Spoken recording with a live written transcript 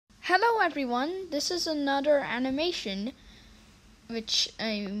Hello everyone, this is another animation which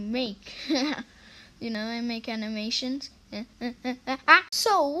I make. I make animations.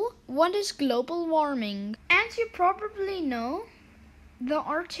 So, what is global warming? As you probably know, the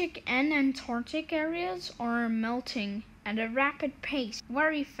Arctic and Antarctic areas are melting at a rapid pace,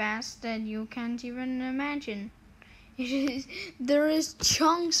 very fast that you can't even imagine. There is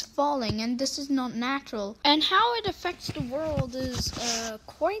chunks falling, and this is not natural. And how it affects the world is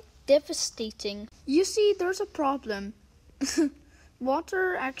quite devastating. You see, there's a problem.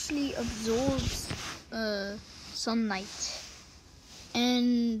 Water actually absorbs sunlight,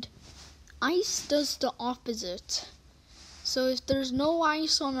 and ice does the opposite. So if there's no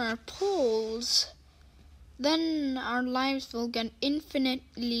ice on our poles, then our lives will get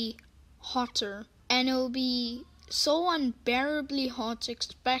infinitely hotter, and it'll be so unbearably hot,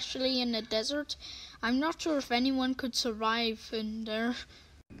 especially in the desert. I'm not sure if anyone could survive in there.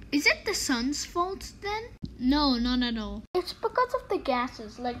 Is it the sun's fault then? No, not at all. It's because of the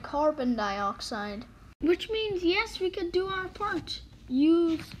gases like carbon dioxide. Which means, yes, we could do our part.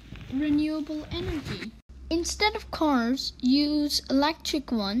 Use renewable energy. Instead of cars, use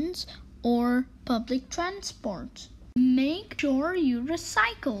electric ones or public transport. Make sure you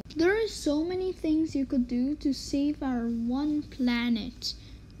recycle. There are so many things you could do to save our one planet.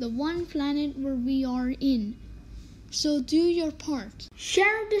 The one planet where we are in. So do your part.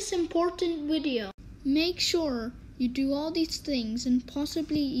 Share this important video. Make sure you do all these things and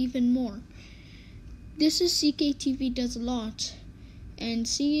possibly even more. This is CKTV Does a Lot. And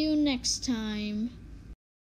see you next time.